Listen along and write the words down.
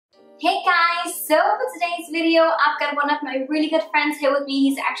Hey guys, so for today's video, I've got one of my really good friends here with me.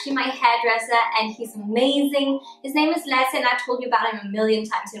 He's actually my hairdresser and he's amazing. His name is Lasse and I told you about him a million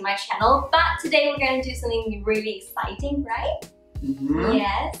times in my channel. But today we're going to do something really exciting, right? Mm-hmm.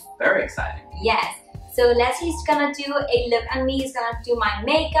 Yes. Very exciting. Yes. So Lasse's gonna do a look on me. He's gonna do my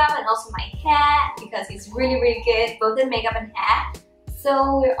makeup and also my hair because he's really good both in makeup and hair.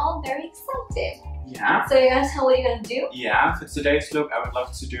 So we're all very excited. Yeah. So you're gonna tell what you're gonna do? Yeah, for today's look I would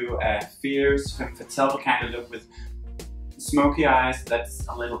love to do a fierce femme fatale kind of look with smoky eyes that's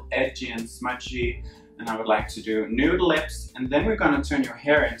a little edgy and smudgy. And I would like to do nude lips, and then we're gonna turn your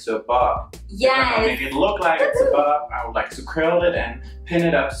hair into a bob. Yes. We're gonna make it look like it's a bob. I would like to curl it and pin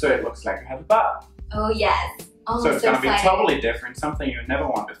it up so it looks like you have a bob. Oh yes. Oh, so it's gonna excited. be totally different, something you've never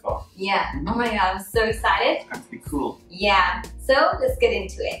worn before. Yeah. Mm-hmm. Oh my god, I'm so excited. It's going to be cool. Yeah. So let's get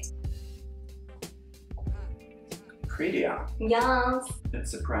into it. Pretty, huh? Yes.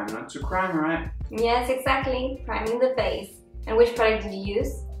 It's a primer to crime, right? Yes, exactly. Priming the face. And which product did you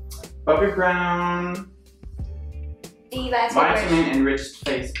use? Bobbi Brown The Vitamin Enriched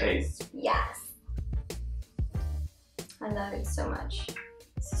Face Base. Yes. I love it so much.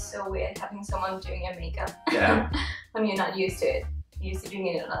 This is so weird having someone doing your makeup. Yeah. When you're not used to it. You're used to doing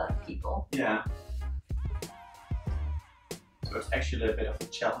it on other people. Yeah. So it's actually a bit of a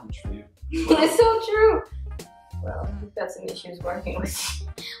challenge for you. It's so true. Well, we've got some issues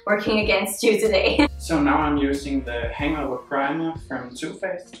working against you today. So now I'm using the Hangover Primer from Too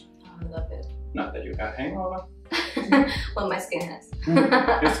Faced. Oh, I love it. Not that you got hangover. Well, my skin has.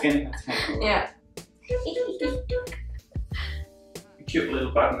 Your skin has hangover. Yeah. Cute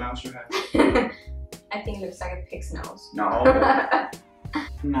little button nose you have. I think it looks like a pig's nose. No.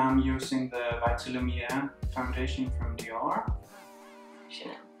 Now I'm using the Vitalumiere foundation from Dior.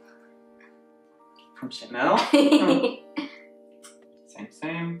 Chanel. From Chanel.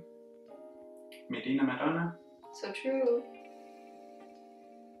 Same. Medina Madonna. So true.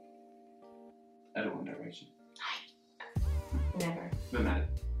 I don't want direction. Never. Vem är det?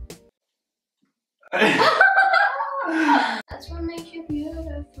 That's what makes you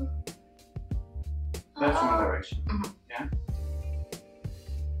beautiful. That's One Direction. Mm-hmm. Yeah.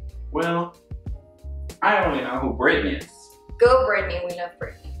 Well, I only know who Britney is. Go Britney, we love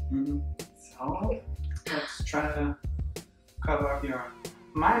Britney. Mm-hmm. So let's try to cover up your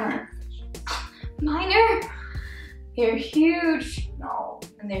minor imperfections. Minor? You're huge. No.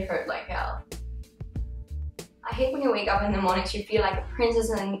 And they hurt like hell. I hate when you wake up in the mornings, you feel like a princess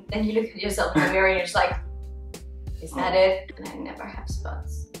and then you look at yourself in the mirror and you're just like, is that it? And I never have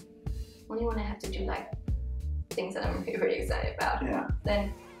spots. Only when I have to do like things that I'm really excited about. Yeah.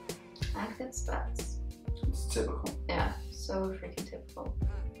 Then I get spots. It's typical. Yeah, so freaking typical.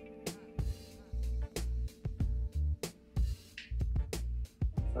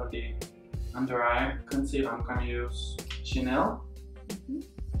 For the under eye concealer, I'm gonna use Chanel. Mm-hmm.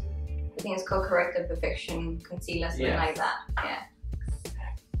 I think it's called Corrective Perfection Concealer, something like that. Yeah.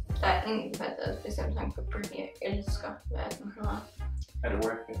 Det är inte speciellt tanke på Britney. Jag älskar världen. Är det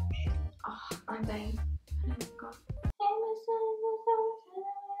worth it? I'm dying.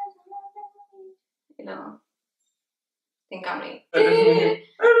 Eller den gamla.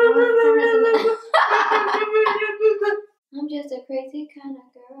 I'm just a crazy kind of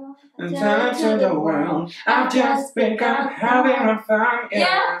girl. And tell it to the world, I've just begun having a fun.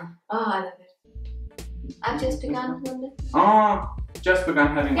 Yeah. Oh, I love it. I've just begun. Oh, just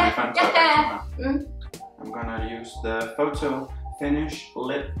begun having my fun. Yeah. I'm gonna use the Photo Finish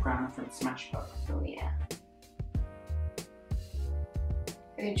Lip Primer from Smashbox. Oh yeah.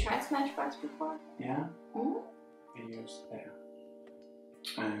 Have you tried Smashbox before? Yeah. Mm-hmm. We use their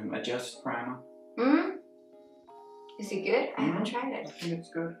Adjust Primer. Mm. Is it good? I haven't tried it. I think it's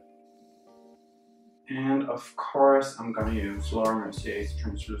good. And of course, I'm gonna use Laura Mercier's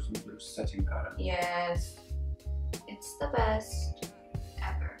Translucent Blue Setting Powder. Yes. It's the best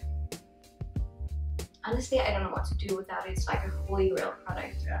ever. Honestly, I don't know what to do without it. It's like a holy grail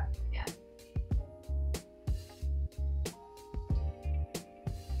product. Yeah. Yeah.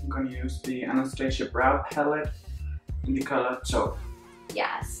 I'm gonna use the Anastasia Brow Palette in the color Taupe.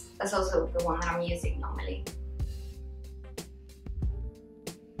 Yes. That's also the one that I'm using normally.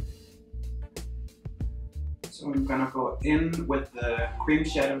 So I'm gonna go in with the Cream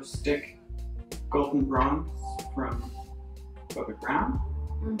Shadow Stick Golden Bronze from Bobbi Brown.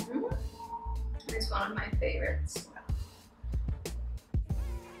 Mm-hmm. It's one of my favorites.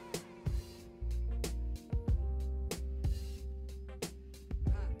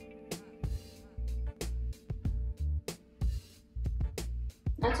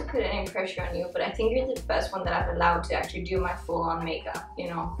 Not to put any pressure on you, but I think you're the first one that I've allowed to actually do my full-on makeup, you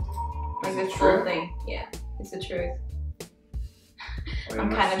know? Like this whole thing. Yeah, it's the truth. Well, I'm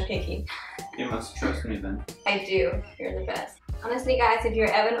kind of picky. You must trust me then. I do. You're the best. Honestly, guys, if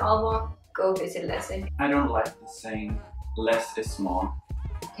you're ever in Aalborg, go visit Lasse. I don't like the saying less is more.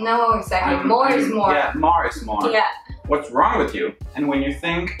 No, exactly. More is more. Yeah, more is more. Yeah. What's wrong with you? And when you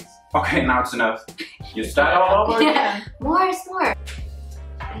think, okay, now it's enough, you start all over again. More is more.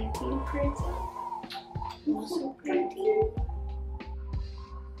 I feel pretty. You're so pretty.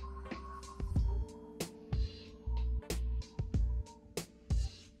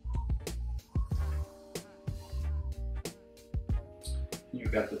 You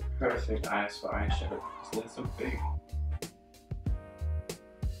got the perfect eyes for eyeshadow because they're so big.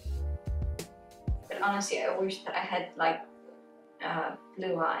 But honestly, I wish that I had like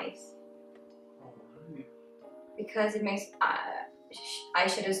blue eyes. Oh, really? Because it makes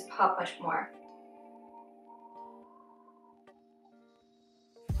eyeshadows pop much more.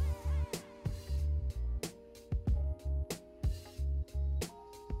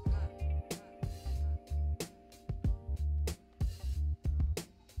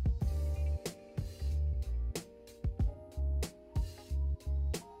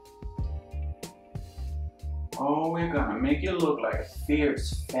 Oh, we're gonna make you look like a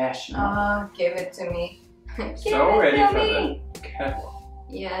fierce fashion model. Oh, give it to me. So ready for the catwalk.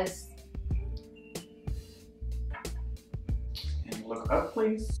 Yes. And look up,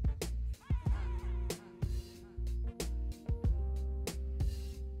 please.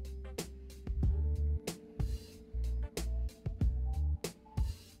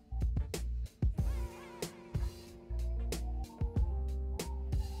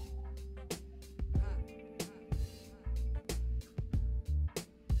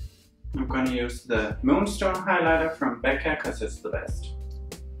 I'm gonna use the Moonstone highlighter from Becca because it's the best.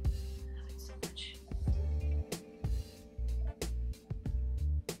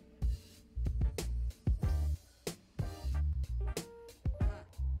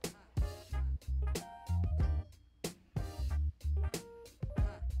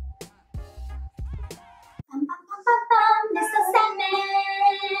 Mr. Sandman,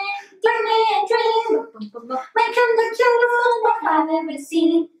 give me a dream. Welcome the cutest that I've ever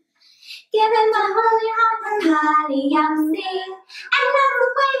seen. Giving my holy heart and body I'm seeing. I love the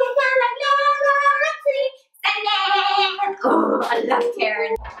way we got like Sandman. Oh, I love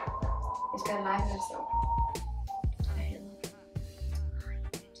Karen. It's got live in so.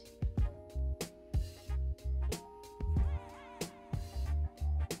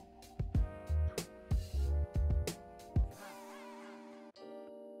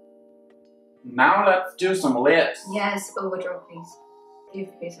 Now let's do some lips. Yes, overdrive, please. Give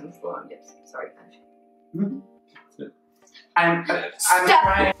me some full-on lips. Sorry, Munch. I'm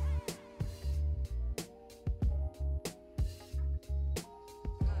trying.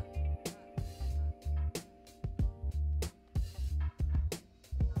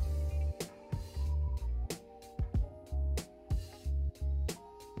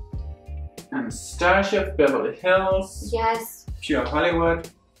 Anastasia of Beverly Hills. Yes. Pure Hollywood.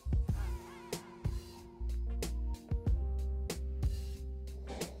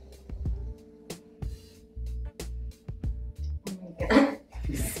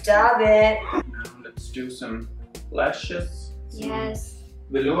 Stop it. Now let's do some lashes. Yes.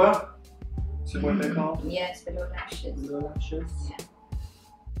 Velour. Is that what they're called? Yes, below lashes. Velour lashes. Yeah.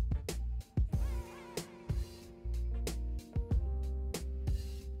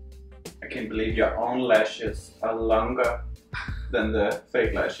 I can't believe your own lashes are longer than the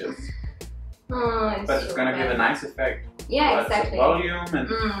fake lashes. Oh, But it's gonna give a nice effect. Yeah, Lots exactly. of volume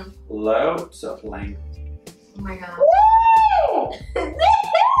and loads of length. Oh my god. Woo!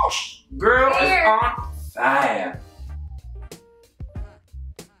 Girl is on fire.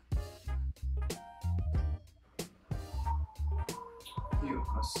 You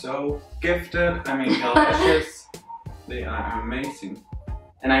are so gifted. I mean, your lashes, they are amazing.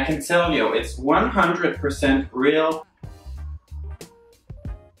 And I can tell you, it's 100% real.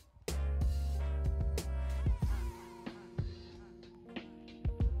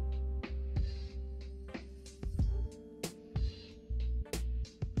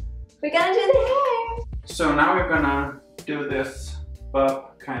 We're gonna do the hair. So now we're gonna do this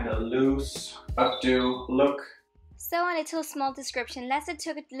bob kind of loose updo look. So a little small description, Lasse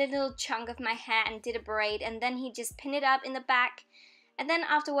took a little chunk of my hair and did a braid, and then he just pinned it up in the back, and then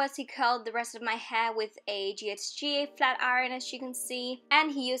afterwards he curled the rest of my hair with a GHG flat iron, as you can see,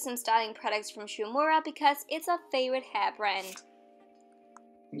 and he used some styling products from Shumura because it's our favorite hair brand.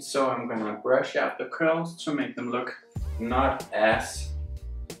 And so I'm gonna brush out the curls to make them look not as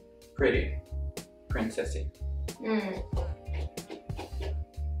pretty, princessy.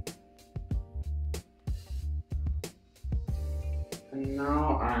 And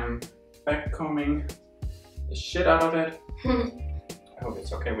now I'm backcombing the shit out of it. I hope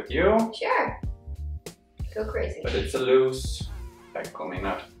it's okay with you. Sure. Go crazy. But it's a loose backcombing,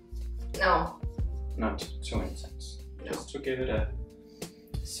 not too intense. No. Just to give it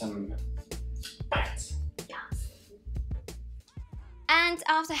some bites. Yes. And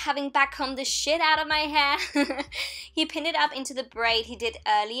after having backcombed the shit out of my hair, he pinned it up into the braid he did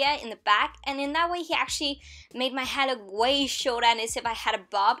earlier in the back, and in that way he actually made my hair look way shorter and as if I had a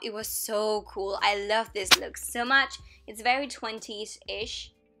bob. It was so cool. I love this look so much. It's very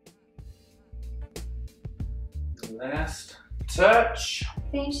 20s-ish. Last touch.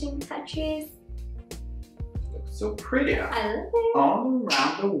 Finishing touches. Looks so pretty. I love it. All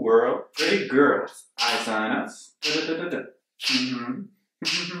around the world, pretty girls. Eyes on us.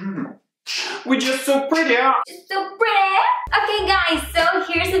 We're just so pretty. It's so pretty. Okay guys, so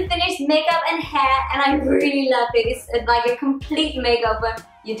here's the finished makeup and hair, and I really love it. It's like a complete makeover.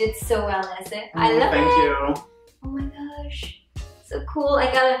 You did so well, Lasse. I love it. Thank you. Oh my gosh, so cool.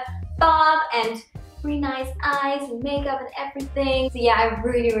 I got a bob and really nice eyes and makeup and everything. So yeah, I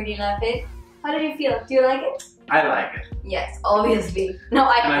really love it. How did you feel? Do you like it? I like it. Yes, obviously. No,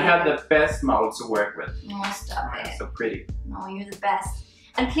 And I had the best model to work with. Oh, stop it. So pretty. No, you're the best.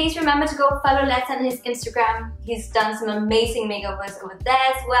 And please remember to go follow Lasse on his Instagram. He's done some amazing makeovers over there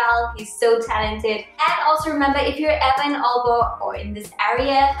as well. He's so talented. And also remember, if you're ever in Aalborg or in this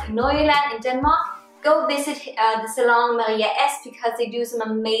area, in Nordjylland, in Denmark, go visit the salon Maria S, because they do some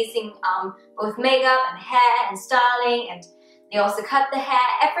amazing both makeup and hair and styling, and they also cut the hair,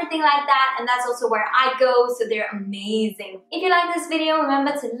 everything like that, and that's also where I go, so they're amazing. If you like this video,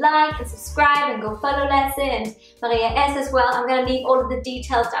 remember to like and subscribe and go follow Lasse and Maria S as well. I'm gonna leave all of the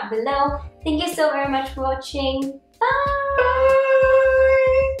details down below. Thank you so very much for watching. Bye!